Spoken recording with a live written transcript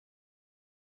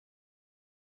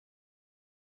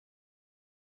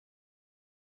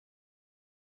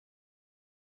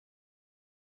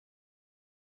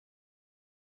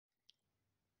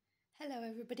Hello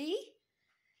everybody,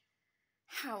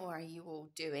 how are you all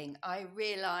doing? I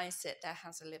realise that there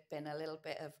has been a little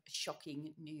bit of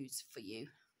shocking news for you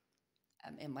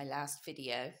in my last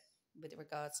video with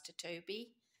regards to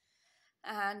Toby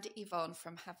and Yvonne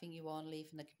from having you on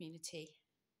leaving the community.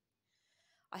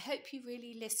 I hope you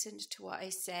really listened to what I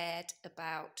said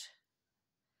about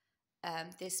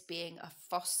this being a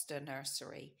foster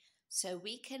nursery, so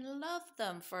we can love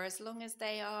them for as long as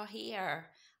they are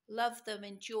here. Love them,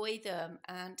 enjoy them,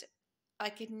 and I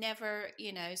could never,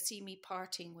 see me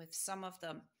parting with some of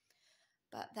them.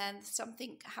 But then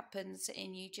something happens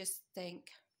and you just think,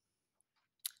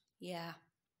 yeah,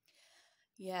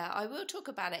 I will talk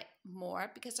about it more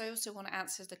because I also want to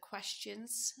answer the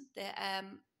questions that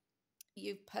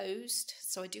you've posed.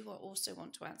 So I do also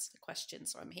want to answer the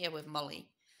questions. So I'm here with Molly.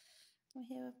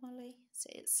 So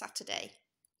it's Saturday.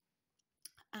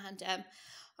 And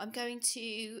I'm going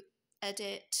to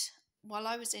edit. While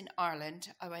I was in Ireland,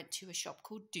 I went to a shop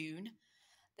called Dune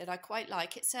that I quite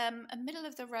like. It's a middle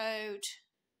of the road,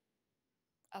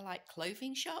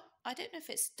 clothing shop. I don't know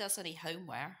if it does any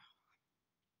homeware.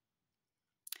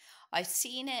 I've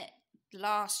seen it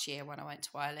last year when I went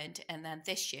to Ireland, and then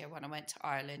this year when I went to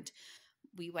Ireland,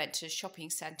 we went to a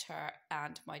shopping centre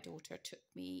and my daughter took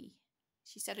me.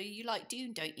 She said, "Oh, you like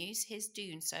Dune, don't you? Here's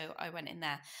Dune." So I went in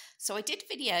there. So I did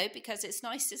video because it's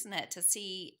nice, isn't it, to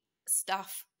see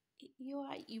stuff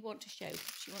you want to show.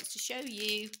 She wants to show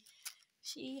you.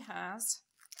 She has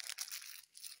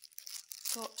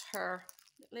got her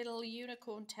little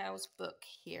Unicorn Tales book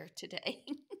here today.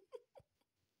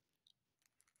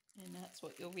 And that's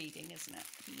what you're reading, isn't it?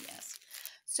 Yes.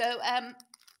 So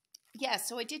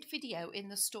so I did video in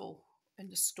the store.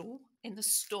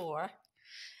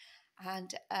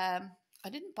 And I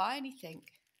didn't buy anything.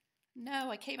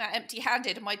 No, I came out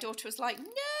empty-handed, and my daughter was like, "No way,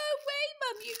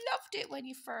 Mum, you loved it when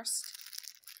you first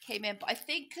came in." But I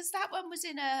think because that one was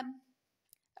in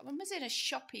a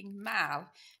shopping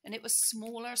mall, and it was a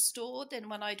smaller store than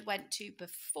when I'd went to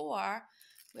before.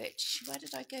 Where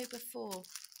did I go before?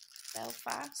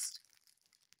 Belfast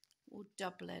or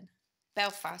Dublin?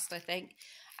 Belfast, I think.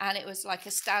 And it was like a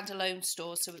standalone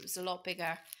store, so it was a lot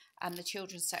bigger, and the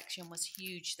children's section was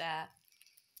huge there.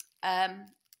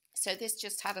 So this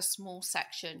just had a small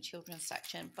section, children's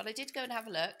section, but I did go and have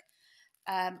a look,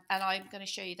 and I'm going to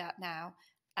show you that now.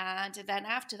 And then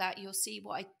after that, you'll see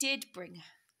what I did bring.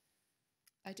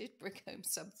 I did bring home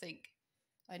something.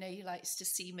 I know you likes to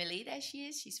see Millie. There she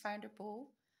is. She's found her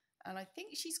ball, and I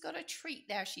think she's got a treat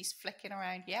there. She's flicking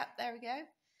around. Yep, there we go.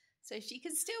 So she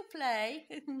can still play.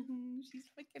 She's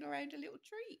flicking around a little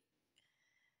treat.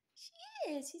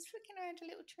 She is. She's flicking around a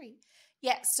little treat.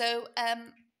 Yeah. So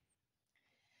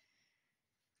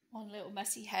one little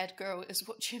messy haired girl is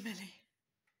watching Millie.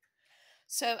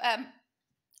 So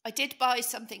I did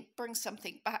bring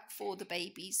something back for the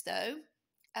babies though.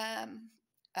 An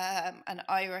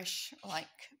Irish, I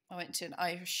went to an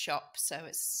Irish shop, so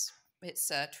it's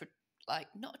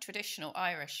not a traditional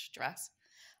Irish dress.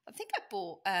 I think I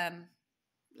bought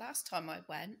last time I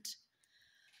went.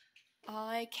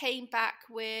 I came back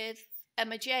with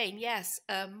Emma Jane. Yes,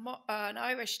 an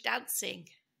Irish dancing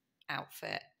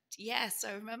outfit. Yes,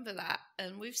 I remember that,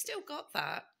 and we've still got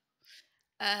that.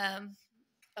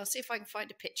 I'll see if I can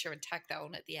find a picture and tag that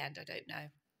on at the end. I don't know.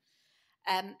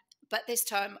 But this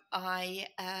time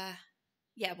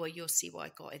you'll see what I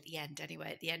got at the end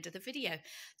anyway, at the end of the video.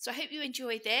 So I hope you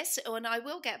enjoyed this, and I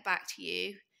will get back to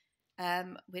you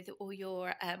with all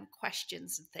your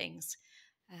questions and things.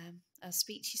 I'll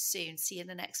speak to you soon. See you in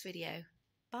the next video.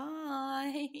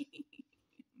 Bye.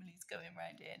 Millie's going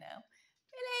around here now.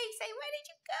 Millie, say, where did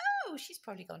you go? She's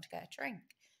probably gone to get a drink.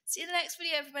 See you in the next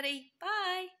video, everybody.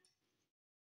 Bye.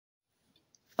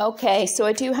 Okay, so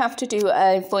I do have to do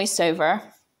a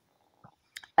voiceover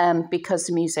because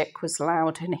the music was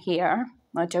loud in here.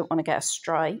 I don't want to get a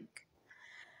strike.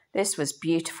 This was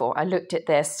beautiful. I looked at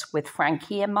this with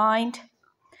Frankie in mind.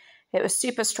 It was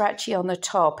super stretchy on the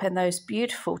top and those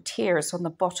beautiful tiers on the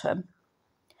bottom.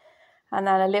 And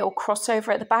then a little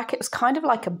crossover at the back. It was kind of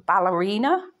like a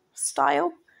ballerina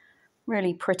style.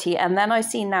 Really pretty. And then I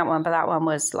seen that one, but that one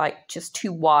was like just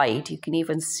too wide. You can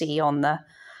even see on the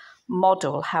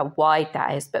model how wide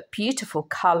that is, but beautiful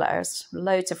colours.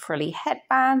 Loads of frilly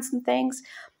headbands and things.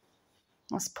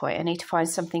 That's the point. I need to find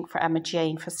something for Emma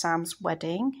Jane for Sam's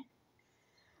wedding.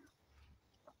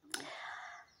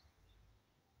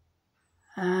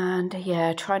 And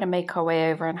yeah, trying to make our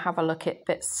way over and have a look at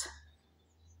bits.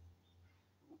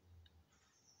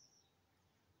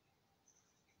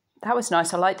 That was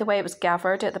nice. I like the way it was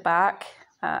gathered at the back,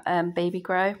 baby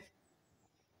grow.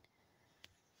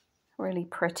 Really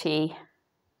pretty.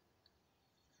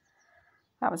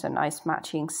 That was a nice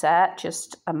matching set,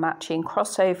 just a matching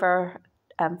crossover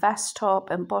vest top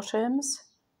and bottoms.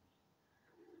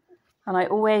 And I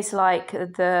always like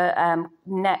the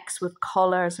necks with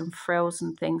collars and frills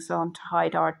and things on to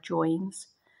hide our joins.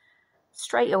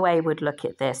 Straight away would look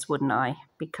at this, wouldn't I?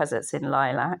 Because it's in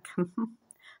lilac.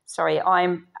 Sorry,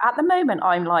 at the moment,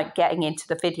 I'm like getting into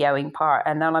the videoing part.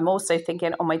 And then I'm also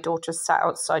thinking, oh, my daughter's sat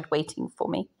outside waiting for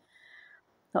me.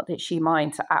 Not that she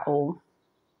minds at all.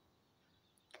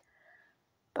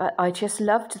 But I just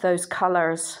loved those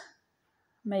colours.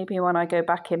 Maybe when I go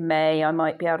back in May, I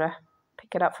might be able to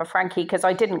pick it up for Frankie, because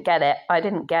I didn't get it.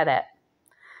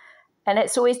 And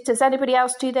it's always, does anybody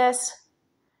else do this?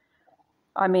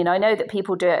 I mean, I know that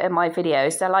people do it in my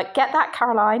videos. They're like, get that,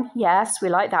 Caroline. Yes, we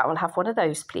like that. We'll have one of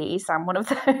those, please. And one of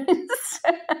those.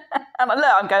 And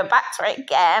I'm going back to it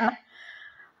again.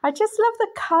 I just love the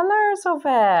colours of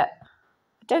it.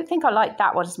 I don't think I like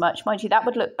that one as much. Mind you, that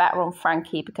would look better on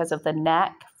Frankie because of the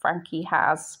neck. Frankie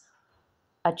has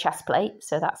a chest plate,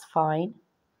 so that's fine.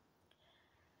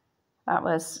 That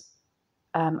was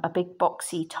a big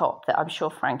boxy top that I'm sure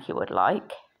Frankie would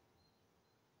like.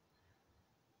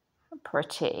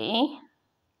 Pretty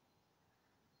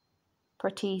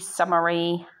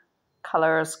summery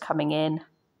colours coming in.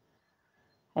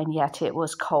 And yet it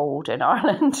was cold in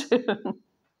Ireland.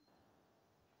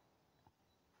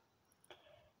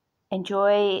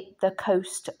 Enjoy the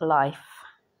coast life.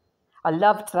 I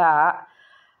loved that.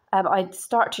 I'd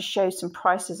start to show some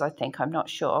prices, I think. I'm not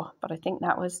sure. But I think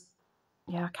that was,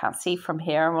 yeah, I can't see from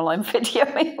here while I'm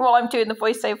videoing, while I'm doing the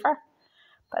voiceover.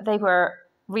 But they were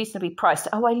reasonably priced.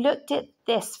 Oh, I looked at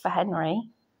this for Henry.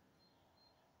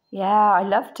 Yeah, I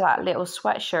loved that little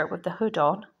sweatshirt with the hood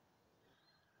on.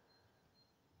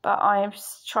 But I'm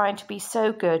trying to be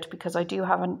so good because I do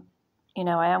have I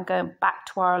am going back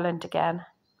to Ireland again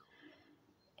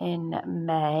in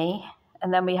May.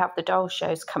 And then we have the doll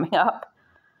shows coming up.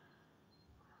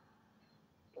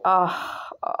 Oh,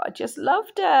 I just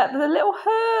loved it. The little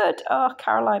hood. Oh,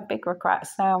 Caroline, big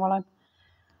regrets now.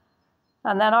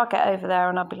 And then I'll get over there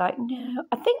and I'll be like, no.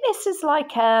 I think this is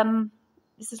like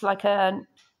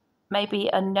maybe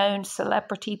a known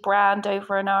celebrity brand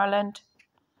over in Ireland.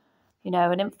 An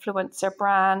influencer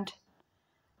brand.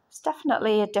 It's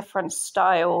definitely a different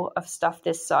style of stuff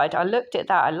this side. I looked at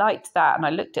that. I liked that. And I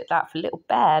looked at that for little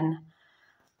Ben,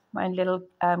 my little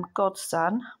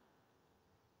godson.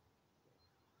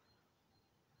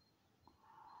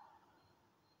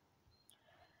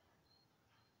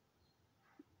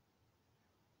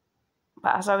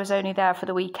 But as I was only there for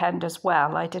the weekend as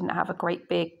well, I didn't have a great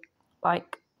big,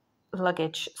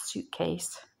 luggage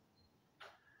suitcase.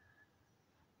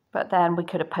 But then we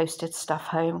could have posted stuff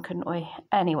home, couldn't we?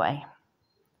 Anyway,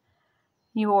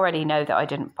 you already know that I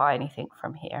didn't buy anything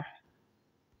from here.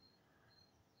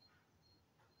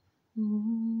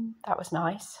 That was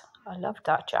nice. I loved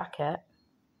that jacket.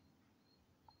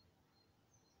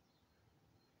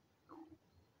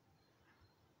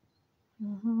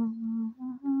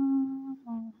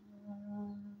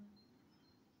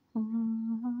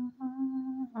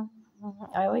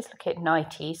 I always look at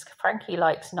nighties. Frankie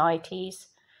likes nighties.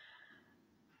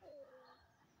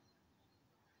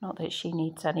 Not that she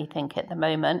needs anything at the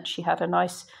moment. She had a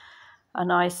nice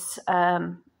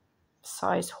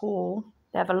size haul.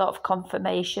 They have a lot of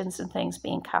confirmations and things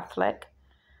being Catholic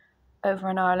over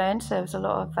in Ireland. So there was a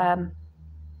lot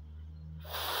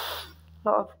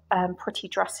of pretty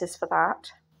dresses for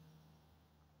that.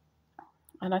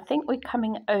 And I think we're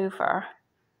coming over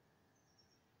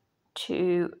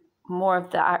to more of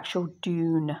the actual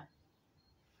Dune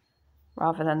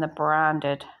rather than the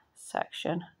branded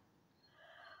section.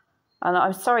 And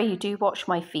I'm sorry you do watch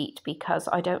my feet because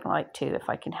I don't like to, if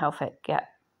I can help it, get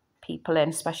people in,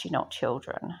 especially not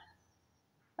children.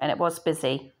 And it was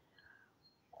busy.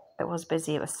 It was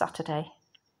Saturday.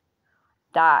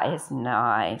 That is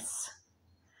nice.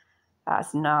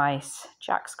 That's nice.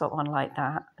 Jack's got one like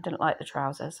that. I didn't like the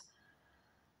trousers.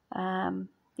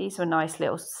 These were nice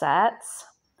little sets.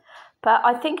 But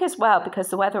I think as well, because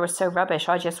the weather was so rubbish,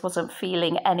 I just wasn't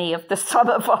feeling any of the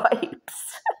summer vibes.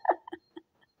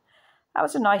 That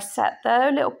was a nice set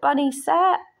though, little bunny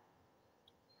set.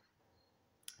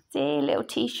 See, little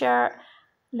t-shirt,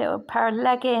 little pair of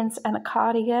leggings and a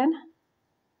cardigan.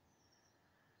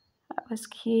 That was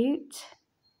cute.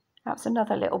 That was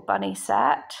another little bunny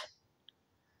set.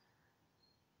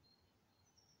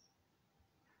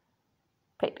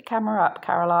 Pick the camera up,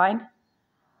 Caroline.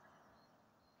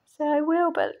 So I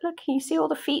will, but look, can you see all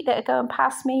the feet that are going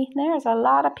past me? There's a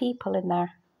lot of people in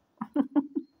there.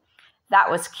 That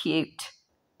was cute.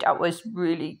 That was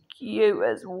really cute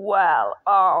as well.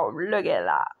 Oh, look at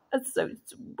that. That's so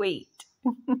sweet.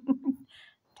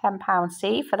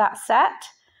 £10 for that set,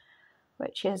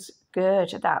 which is good.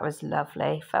 That was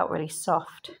lovely. Felt really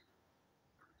soft.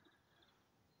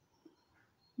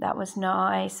 That was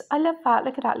nice. I love that.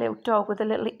 Look at that little dog with the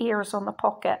little ears on the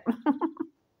pocket.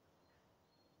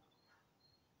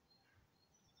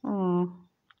 I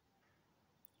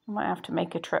might have to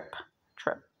make a trip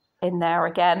in there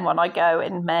again when I go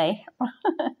in May.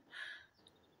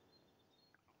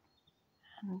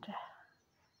 And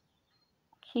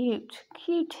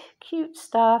cute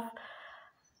stuff.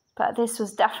 But this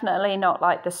was definitely not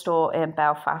like the store in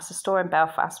Belfast. The store in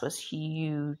Belfast was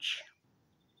huge.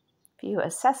 Few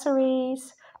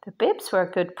accessories. The bibs were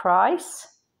a good price.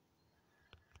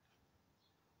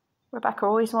 Rebecca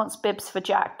always wants bibs for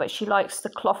Jack, but she likes the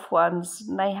cloth ones,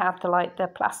 and they have the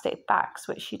plastic backs,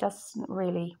 which she doesn't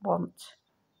really want.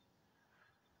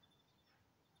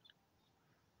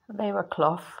 They were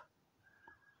cloth.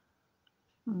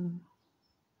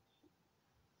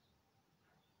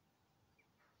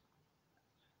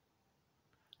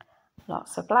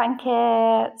 Lots of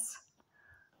blankets,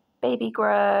 baby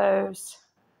grows.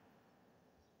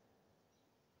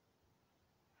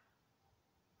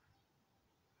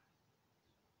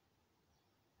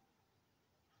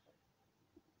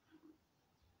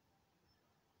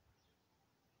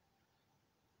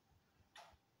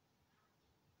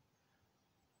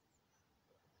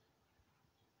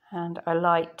 And I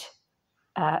liked,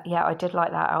 yeah, I did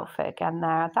like that outfit again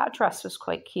there. That dress was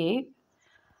quite cute.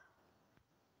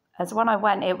 As when I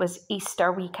went, it was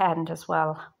Easter weekend as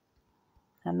well.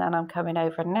 And then I'm coming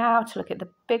over now to look at the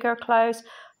bigger clothes.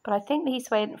 But I think these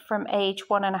went from age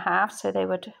 1.5, so they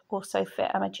would also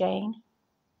fit Emma Jane.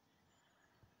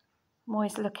 I'm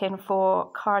always looking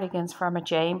for cardigans for Emma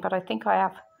Jane, but I think I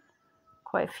have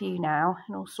quite a few now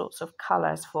in all sorts of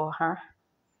colours for her.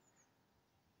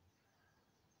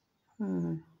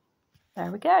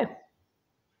 There we go.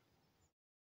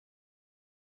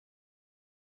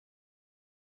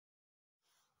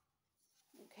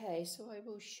 Okay, so I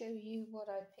will show you what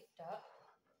I picked up.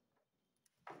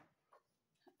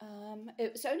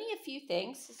 It was only a few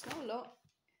things. It's not a lot.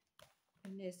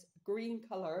 In this green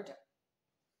coloured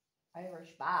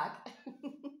Irish bag.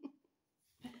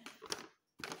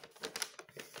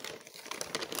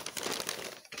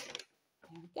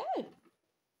 There we go.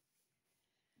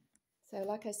 So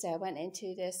like I said, I went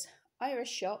into this Irish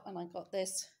shop and I got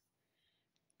this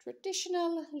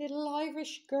traditional little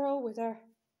Irish girl with her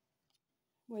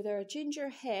ginger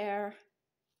hair.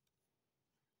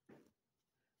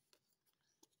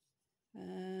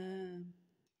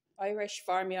 Irish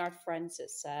farmyard friends,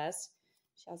 it says.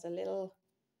 She has a little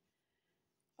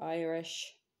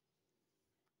Irish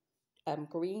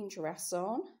green dress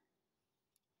on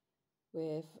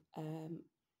with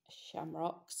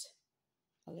shamrocks,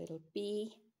 a little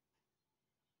bee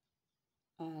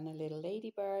and a little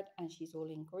ladybird, and she's all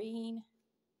in green.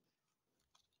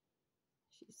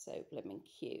 She's so blooming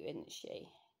cute, isn't she?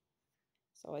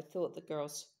 So I thought the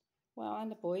girls, well,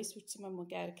 and the boys, someone will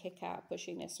get a kick out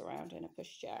pushing this around in a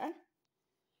pushchair.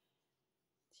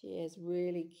 She is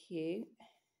really cute.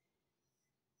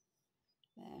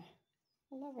 There.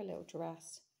 I love her little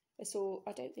dress. It's all,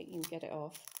 I don't think you can get it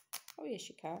off. Oh yes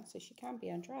you can, so she can be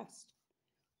undressed.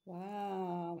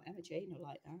 Wow, Emma Jane will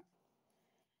like that.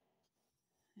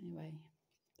 Anyway,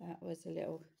 that was a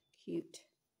little cute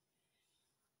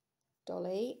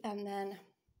dolly. And then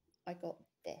I got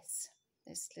this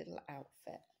little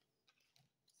outfit.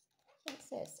 What's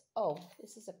this? Oh,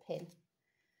 this is a pin.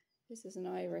 This is an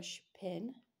Irish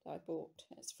pin that I bought.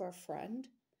 It's for a friend.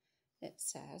 It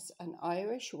says, "An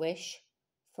Irish wish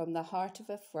from the heart of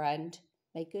a friend.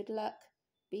 May good luck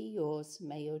be yours.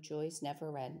 May your joys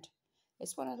never end."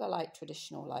 It's one of the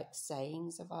traditional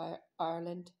sayings of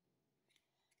Ireland.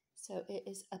 So it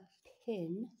is a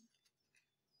pin.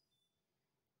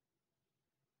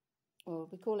 Well,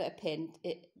 we call it a pin.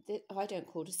 I don't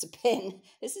call this a pin.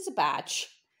 This is a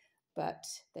badge,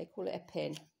 but they call it a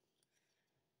pin.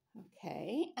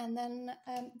 Okay, and then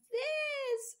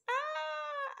this.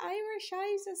 Irish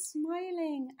eyes are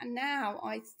smiling. And now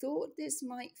I thought this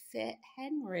might fit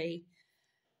Henry,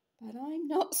 but I'm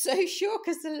not so sure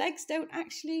because the legs don't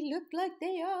actually look like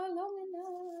they are long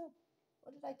enough.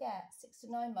 What did I get? 6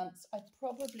 to 9 months. I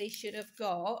probably should have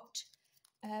got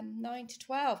 9 to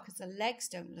 12 because the legs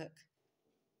don't look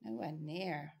nowhere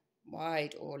near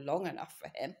wide or long enough for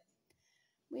him.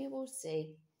 We will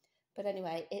see. But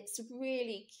anyway, it's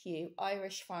really cute.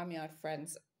 Irish farmyard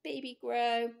friends baby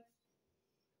grow.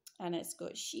 And it's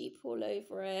got sheep all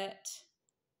over it.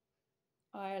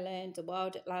 Ireland, the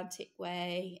Wild Atlantic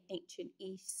Way, Ancient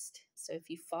East. So if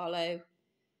you follow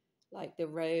like the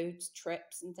roads,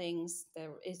 trips and things.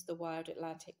 There is the Wild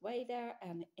Atlantic Way there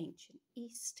and Ancient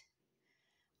East.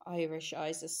 Irish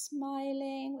eyes are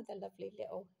smiling with a lovely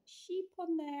little sheep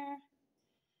on there.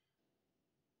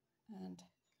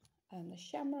 And the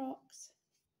shamrocks.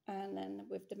 And then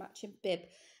with the matching bib.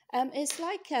 It's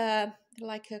like a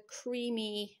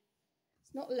creamy,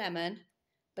 it's not lemon,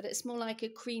 but it's more like a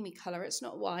creamy colour. It's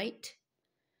not white.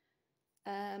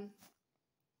 And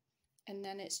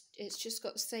then it's just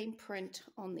got the same print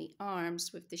on the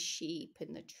arms with the sheep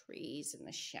and the trees and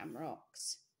the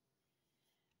shamrocks.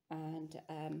 And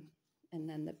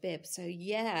then the bib. So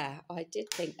yeah, I did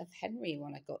think of Henry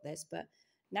when I got this, but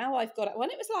now I've got it.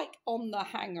 When it was like on the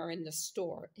hanger in the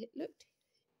store, it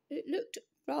looked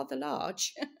rather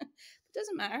large. It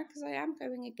doesn't matter because I am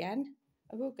going again.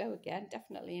 I will go again,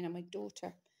 definitely. You know, my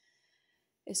daughter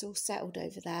is all settled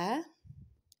over there.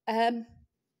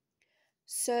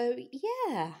 So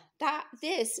yeah,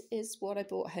 this is what I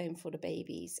brought home for the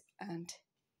babies, and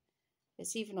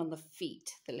it's even on the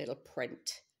feet, the little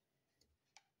print.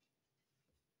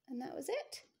 And that was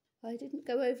it. I didn't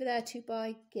go over there to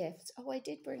buy gifts. Oh, I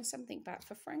did bring something back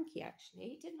for Frankie,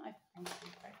 actually. Didn't I?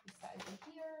 Frankie sat over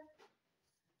here.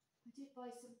 I did buy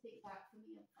something back for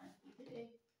me and Frankie, didn't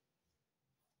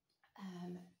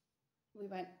I? We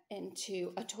went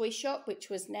into a toy shop, which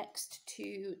was next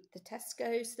to the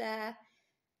Tesco's there.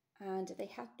 And they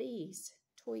had these.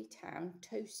 Toy Town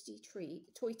Toasty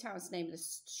Treat. Toy Town's the name of the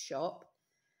shop.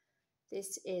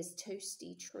 This is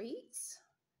Toasty Treats.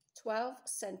 12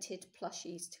 scented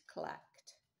plushies to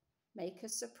collect. Make a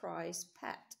surprise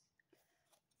pet.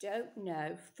 Don't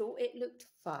know. Thought it looked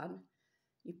fun.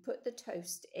 You put the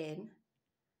toast in.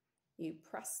 You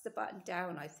press the button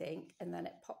down, I think, and then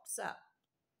it pops up.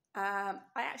 I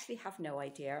actually have no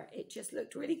idea. It just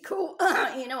looked really cool.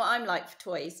 You know what I'm like for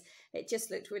toys. It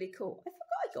just looked really cool. I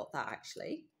forgot I got that,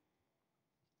 actually.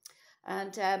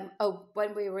 And,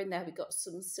 when we were in there, we got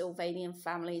some Sylvanian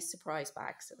family surprise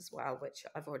bags as well, which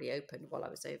I've already opened while I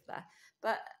was over there.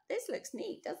 But this looks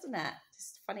neat, doesn't it?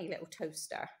 Just a funny little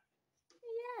toaster.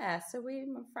 Yeah, so we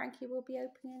and Frankie will be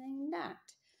opening that.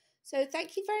 So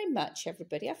thank you very much,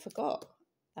 everybody. I forgot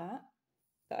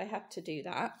that I had to do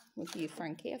that with you,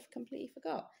 Frankie. I've completely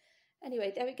forgot.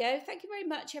 Anyway, there we go. Thank you very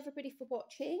much, everybody, for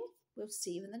watching. We'll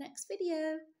see you in the next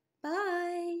video.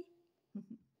 Bye.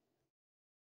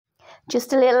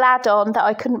 Just a little add-on that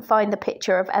I couldn't find the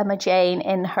picture of Emma Jane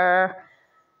in her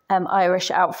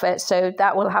Irish outfit, so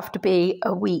that will have to be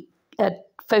a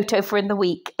photo for in the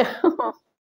week.